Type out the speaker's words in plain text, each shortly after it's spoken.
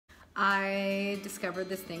I discovered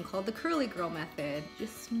this thing called the curly girl method.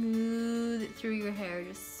 Just smooth it through your hair,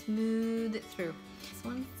 just smooth it through. This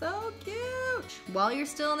one's so cute. While you're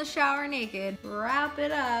still in the shower naked, wrap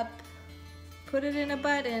it up, put it in a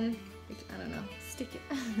button, I don't know, stick it.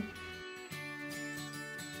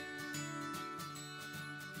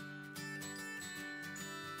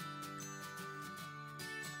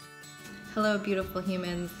 Hello beautiful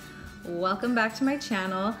humans, welcome back to my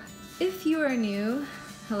channel. If you are new,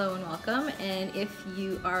 hello and welcome, and if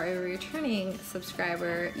you are a returning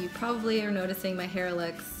subscriber, you probably are noticing my hair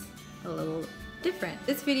looks a little different.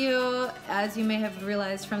 This video, as you may have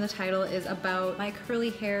realized from the title, is about my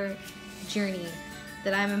curly hair journey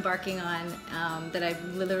that I'm embarking on, that I've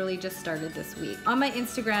literally just started this week. On my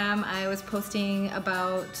Instagram, I was posting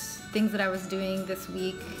about things that I was doing this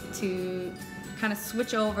week to kind of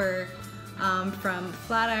switch over from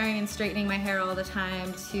flat ironing and straightening my hair all the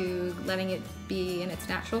time to letting it be in its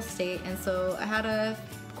natural state. And so I had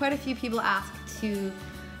quite a few people ask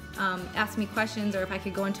me questions or if I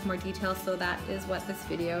could go into more detail, so that is what this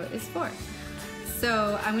video is for.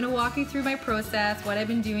 So I'm going to walk you through my process, what I've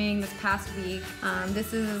been doing this past week.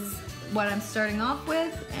 This is what I'm starting off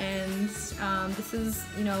with, and this is,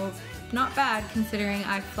 you know, not bad considering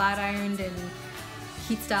I flat ironed and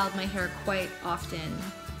heat styled my hair quite often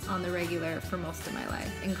on the regular for most of my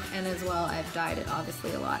life, and as well I've dyed it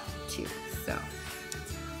obviously a lot too. So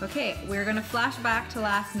okay, we're gonna flash back to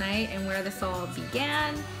last night and where this all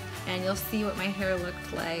began, and you'll see what my hair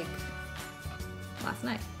looked like last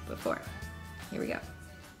night before. Here we go.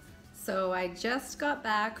 So I just got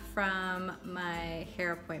back from my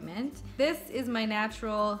hair appointment. This is my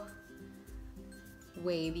natural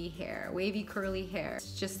wavy hair, wavy curly hair.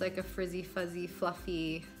 It's just like a frizzy, fuzzy,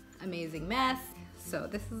 fluffy, amazing mess. So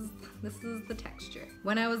this is the texture.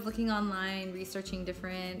 When I was looking online, researching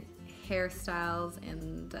different hairstyles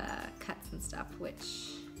and cuts and stuff,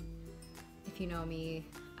 which, if you know me,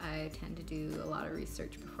 I tend to do a lot of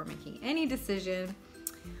research before making any decision,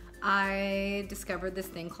 I discovered this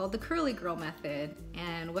thing called the curly girl method.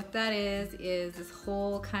 And what that is this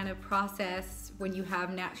whole kind of process when you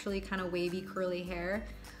have naturally kind of wavy curly hair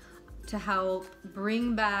to help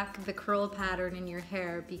bring back the curl pattern in your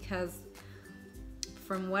hair, because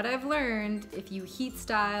from what I've learned, if you heat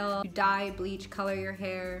style, you dye, bleach, color your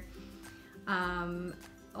hair,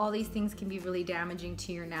 all these things can be really damaging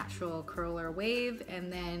to your natural curl or wave,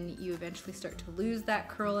 and then you eventually start to lose that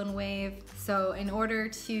curl and wave. So in order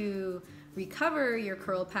to recover your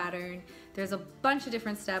curl pattern, there's a bunch of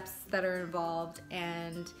different steps that are involved,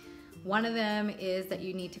 and one of them is that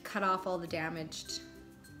you need to cut off all the damaged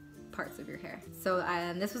parts of your hair. So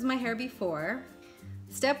and this was my hair before.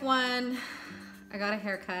 Step one, I got a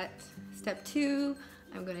haircut. Step two,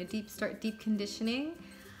 I'm gonna start deep conditioning.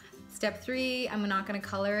 Step three, I'm not gonna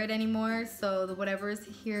color it anymore, so whatever's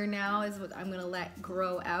here now is what I'm gonna let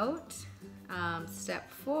grow out.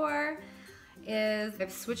 Step four is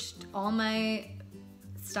I've switched all my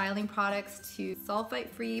styling products to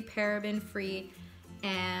sulfite-free, paraben-free,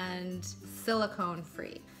 and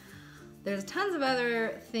silicone-free. There's tons of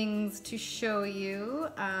other things to show you,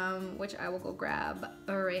 which I will go grab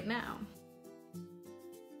right now.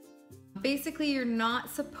 Basically, you're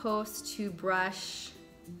not supposed to brush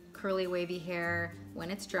curly wavy hair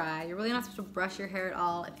when it's dry. You're really not supposed to brush your hair at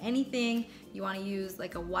all. If anything, you want to use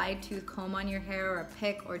like a wide tooth comb on your hair, or a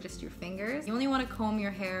pick, or just your fingers. You only want to comb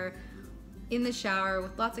your hair in the shower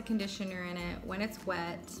with lots of conditioner in it when it's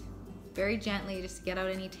wet, very gently, just to get out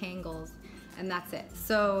any tangles, and that's it.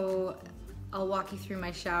 So I'll walk you through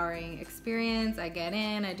my showering experience. I get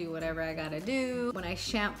in, I do whatever I gotta do. When I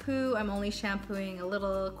shampoo, I'm only shampooing a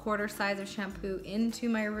little quarter size of shampoo into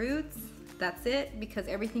my roots. That's it, because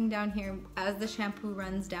everything down here, as the shampoo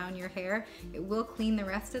runs down your hair, it will clean the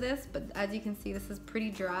rest of this, but as you can see, this is pretty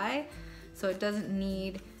dry, so it doesn't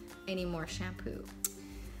need any more shampoo.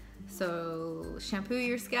 So shampoo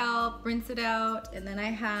your scalp, rinse it out, and then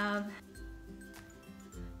I have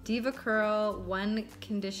Diva Curl 1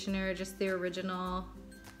 conditioner, just the original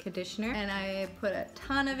conditioner, and I put a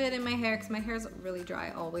ton of it in my hair because my hair is really dry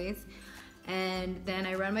always. And then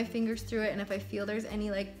I run my fingers through it, and if I feel there's any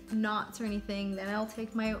like knots or anything, then I'll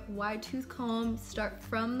take my wide tooth comb, start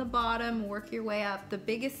from the bottom, work your way up. The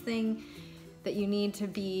biggest thing that you need to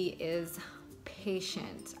be is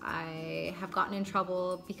patient. I have gotten in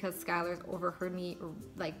trouble because Skylar's overheard me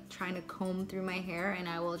like trying to comb through my hair, and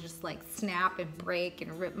I will just like snap and break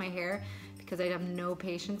and rip my hair because I have no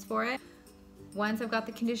patience for it. Once I've got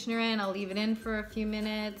the conditioner in, I'll leave it in for a few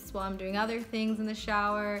minutes while I'm doing other things in the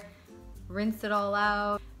shower, rinse it all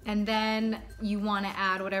out, and then you want to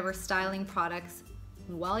add whatever styling products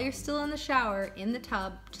while you're still in the shower, in the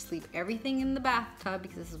tub. Just leave everything in the bathtub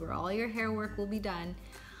because this is where all your hair work will be done.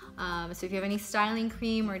 So if you have any styling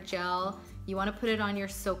cream or gel, you want to put it on your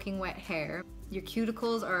soaking wet hair. Your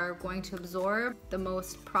cuticles are going to absorb the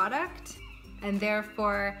most product, and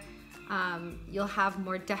therefore you'll have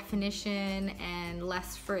more definition and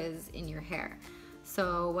less frizz in your hair.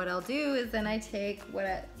 So what I'll do is then I take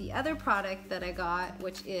the other product that I got,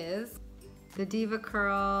 which is the Diva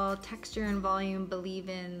Curl Texture and Volume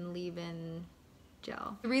Believe-In Leave-In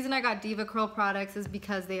Gel. The reason I got Diva Curl products is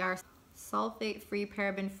because they are sulfate-free,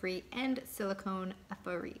 paraben-free, and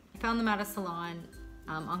silicone-free. I found them at a salon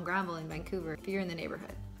on Granville in Vancouver, if you're in the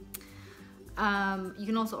neighborhood. You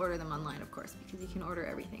can also order them online, of course, because you can order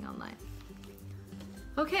everything online.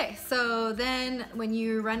 Okay, so then when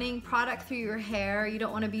you're running product through your hair, you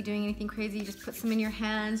don't want to be doing anything crazy. You just put some in your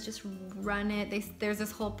hands, just run it. There's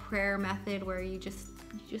this whole prayer method where you just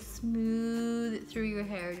smooth it through your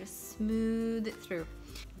hair, just smooth it through.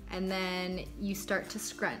 And then you start to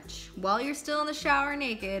scrunch. While you're still in the shower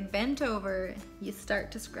naked, bent over, you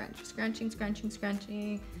start to scrunch. Scrunching, scrunching,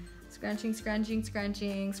 scrunching, scrunching, scrunching,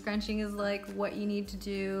 scrunching. Scrunching is like what you need to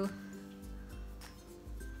do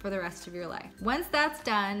for the rest of your life. Once that's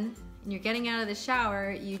done and you're getting out of the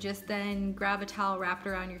shower, you just then grab a towel, wrap it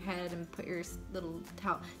around your head, and put your little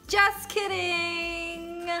towel. Just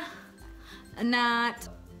kidding! Not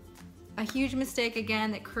a huge mistake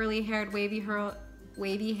again that curly-haired,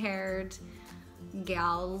 wavy-haired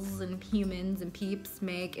gals and humans and peeps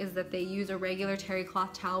make is that they use a regular terry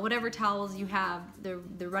cloth towel, whatever towels you have,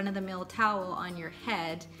 the run-of-the-mill towel on your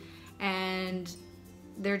head, and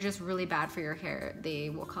they're just really bad for your hair. They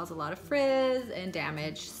will cause a lot of frizz and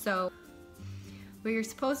damage. So what you're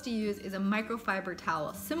supposed to use is a microfiber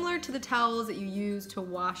towel, similar to the towels that you use to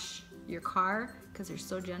wash your car because they're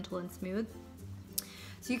so gentle and smooth.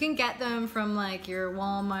 So you can get them from like your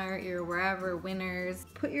Walmart, your wherever, Winners.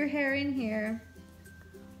 Put your hair in here,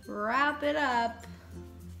 wrap it up,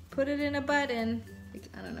 put it in a button,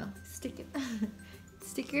 I don't know, stick it,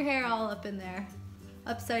 stick your hair all up in there,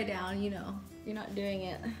 upside down, you know. You're not doing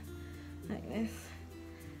it like this.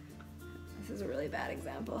 This is a really bad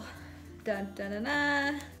example. Dun, dun, dun,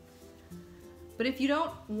 dun. But if you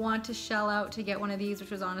don't want to shell out to get one of these,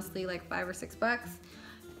 which was honestly like $5 or $6,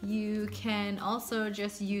 you can also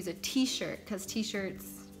just use a t-shirt, because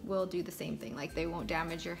t-shirts will do the same thing. Like, they won't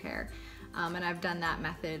damage your hair. And I've done that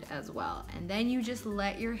method as well. And then you just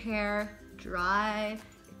let your hair dry.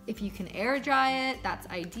 If you can air dry it, that's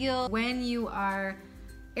ideal. When you are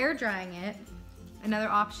air drying it, another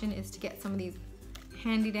option is to get some of these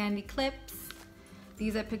handy dandy clips.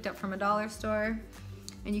 These I picked up from a dollar store,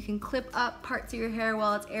 and you can clip up parts of your hair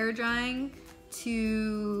while it's air drying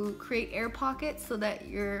to create air pockets so that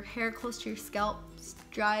your hair close to your scalp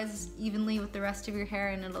dries evenly with the rest of your hair,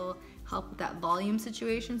 and it'll help with that volume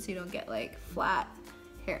situation so you don't get like flat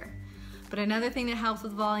hair. But another thing that helps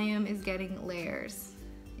with volume is getting layers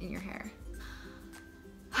in your hair.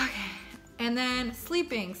 Okay. And then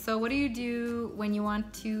sleeping. So what do you do when you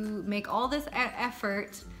want to make all this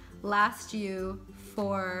effort last you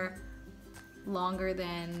for longer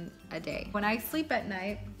than a day? When I sleep at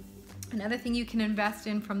night, another thing you can invest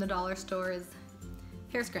in from the dollar store is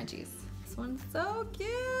hair scrunchies. This one's so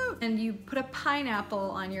cute. And you put a pineapple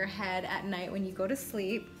on your head at night when you go to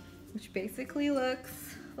sleep, which basically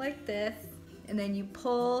looks like this. And then you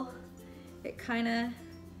pull it, kind of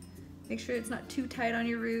make sure it's not too tight on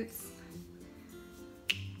your roots.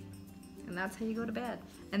 And that's how you go to bed.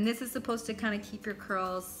 And this is supposed to kind of keep your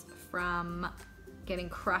curls from getting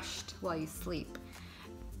crushed while you sleep.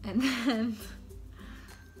 And then,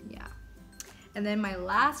 yeah. And then my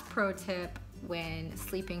last pro tip when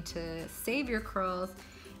sleeping to save your curls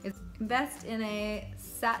is invest in a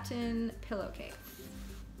satin pillowcase.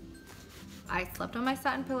 I slept on my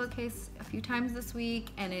satin pillowcase a few times this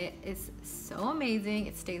week, and it is so amazing.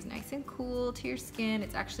 It stays nice and cool to your skin.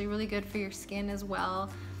 It's actually really good for your skin as well,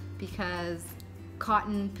 because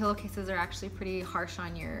cotton pillowcases are actually pretty harsh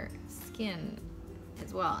on your skin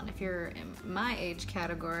as well. And if you're in my age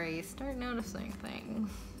category, you start noticing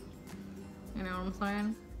things. You know what I'm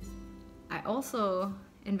saying? I also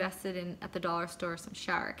invested in, at the dollar store, some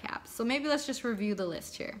shower caps. So maybe let's just review the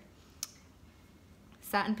list here.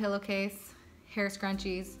 Satin pillowcase, hair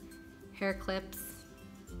scrunchies, hair clips,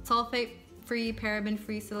 sulfate-free,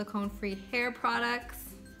 paraben-free, silicone-free hair products,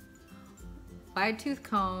 wide tooth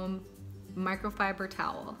comb, microfiber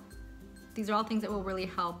towel. These are all things that will really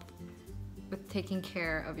help with taking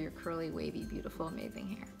care of your curly, wavy, beautiful, amazing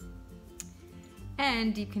hair.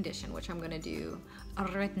 And deep condition, which I'm gonna do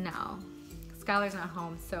right now. Skylar's not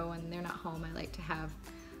home, so when they're not home, I like to have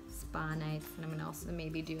spa nights, and I'm gonna also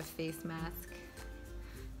maybe do a face mask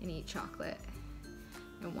and eat chocolate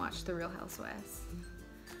and watch The Real Housewives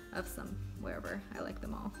of some, wherever. I like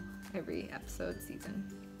them all, every episode, season.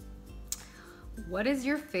 What is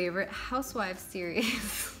your favorite Housewives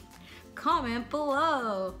series? Comment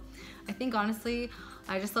below. I think honestly,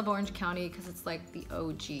 I just love Orange County because it's like the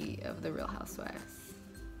OG of The Real Housewives.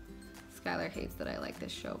 Skylar hates that I like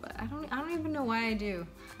this show, but I don't even know why I do.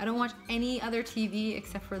 I don't watch any other TV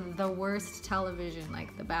except for the worst television,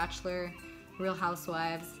 like The Bachelor, Real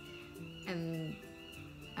Housewives, and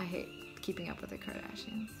I hate Keeping Up with the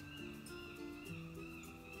Kardashians.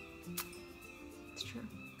 It's true.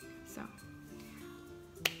 So,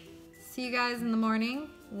 see you guys in the morning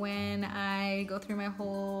when I go through my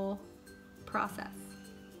whole process.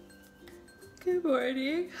 Good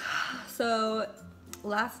morning. So,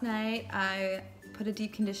 last night I put a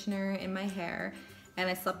deep conditioner in my hair and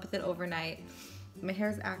I slept with it overnight. My hair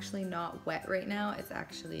is actually not wet right now, it's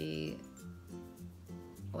actually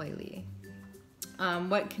oily.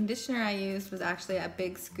 What conditioner I used was actually a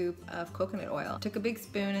big scoop of coconut oil. Took a big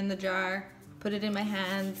spoon in the jar, put it in my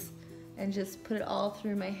hands, and just put it all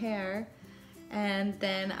through my hair. And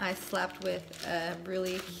then I slept with a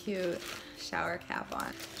really cute shower cap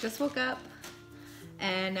on. Just woke up,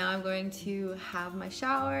 and now I'm going to have my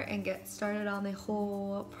shower and get started on the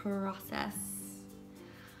whole process,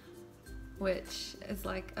 which is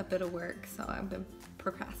like a bit of work, so I've been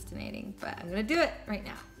procrastinating, but I'm gonna do it right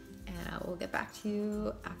now, and I will get back to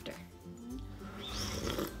you after.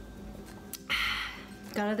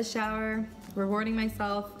 Got out of the shower, rewarding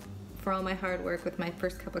myself for all my hard work with my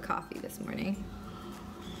first cup of coffee this morning.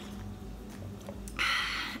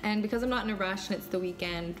 And because I'm not in a rush and it's the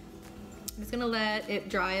weekend, I'm just gonna let it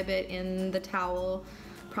dry a bit in the towel,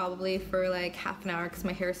 probably for like half an hour because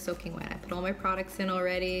my hair is soaking wet. I put all my products in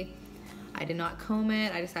already. I did not comb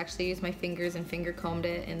it. I just actually used my fingers and finger combed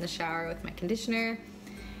it in the shower with my conditioner.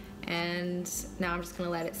 And now I'm just gonna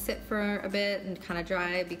let it sit for a bit and kind of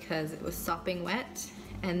dry because it was sopping wet.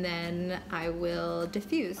 And then I will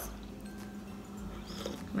diffuse.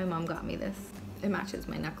 My mom got me this. It matches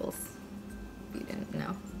my knuckles, if you didn't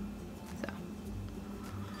know. So.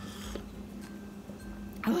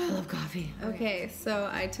 Oh, I love coffee. Okay, so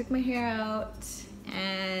I took my hair out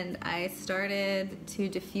and I started to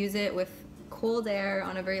diffuse it with cold air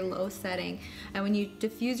on a very low setting. And when you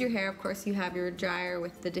diffuse your hair, of course, you have your dryer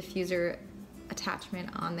with the diffuser attachment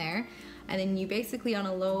on there. And then you basically, on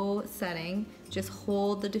a low setting, just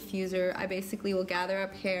hold the diffuser. I basically will gather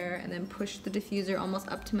up hair and then push the diffuser almost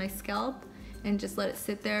up to my scalp and just let it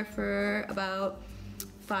sit there for about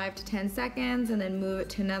 5 to 10 seconds and then move it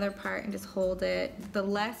to another part and just hold it. The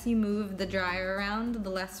less you move the dryer around, the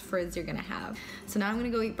less frizz you're gonna have. So now I'm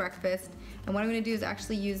gonna go eat breakfast, and what I'm gonna do is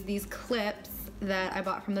actually use these clips that I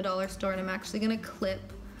bought from the dollar store, and I'm actually gonna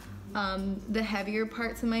clip the heavier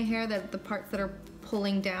parts of my hair, the parts that are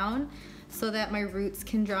pulling down, so that my roots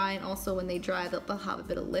can dry, and also when they dry they'll have a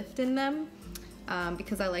bit of lift in them,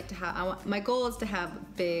 because I like to have, my goal is to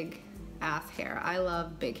have big ass hair. I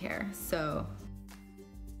love big hair, so.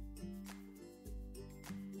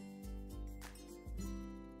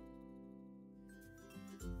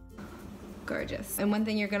 Gorgeous. And one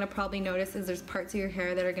thing you're gonna probably notice is there's parts of your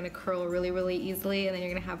hair that are gonna curl really, really easily, and then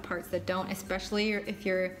you're gonna have parts that don't, especially if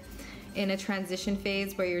you're in a transition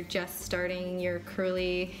phase where you're just starting your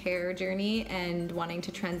curly hair journey and wanting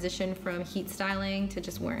to transition from heat styling to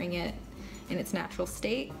just wearing it in its natural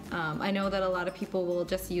state. I know that a lot of people will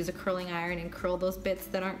just use a curling iron and curl those bits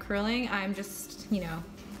that aren't curling. I'm just, you know,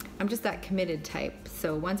 I'm just that committed type.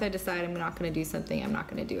 So once I decide I'm not gonna do something, I'm not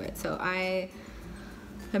gonna do it. So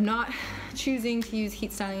I'm not choosing to use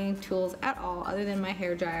heat styling tools at all other than my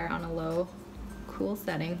hair dryer on a low, cool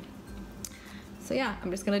setting. So yeah,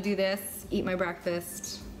 I'm just gonna do this, eat my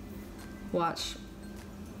breakfast, watch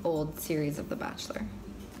old series of The Bachelor.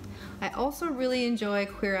 I also really enjoy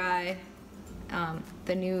Queer Eye,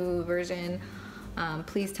 the new version.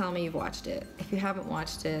 Please tell me you've watched it. If you haven't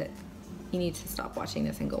watched it, you need to stop watching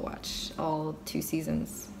this and go watch all 2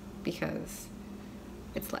 seasons because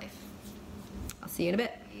it's life. I'll see you in a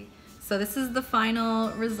bit. So this is the final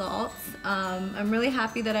results. I'm really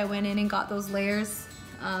happy that I went in and got those layers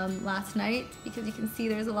last night because you can see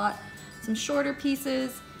there's some shorter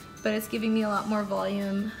pieces, but it's giving me a lot more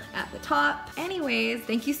volume at the top. Anyways,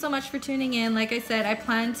 thank you so much for tuning in. Like I said, I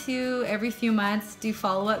plan to every few months do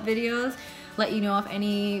follow-up videos, let you know if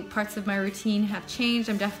any parts of my routine have changed.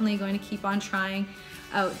 I'm definitely going to keep on trying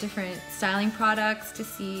out different styling products to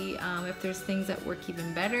see if there's things that work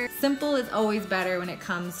even better. Simple is always better when it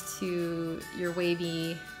comes to your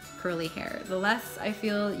wavy curly hair. The less I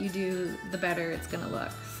feel you do, the better it's gonna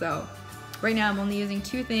look. So right now I'm only using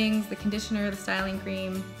 2 things, the conditioner, the styling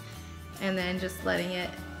cream, and then just letting it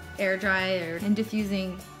air dry and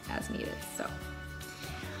diffusing as needed. So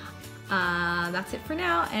that's it for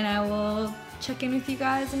now, and I will check in with you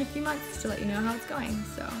guys in a few months to let you know how it's going.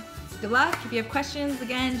 So good luck. If you have questions,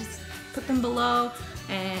 again, just put them below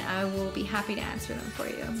and I will be happy to answer them for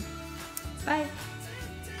you. Bye.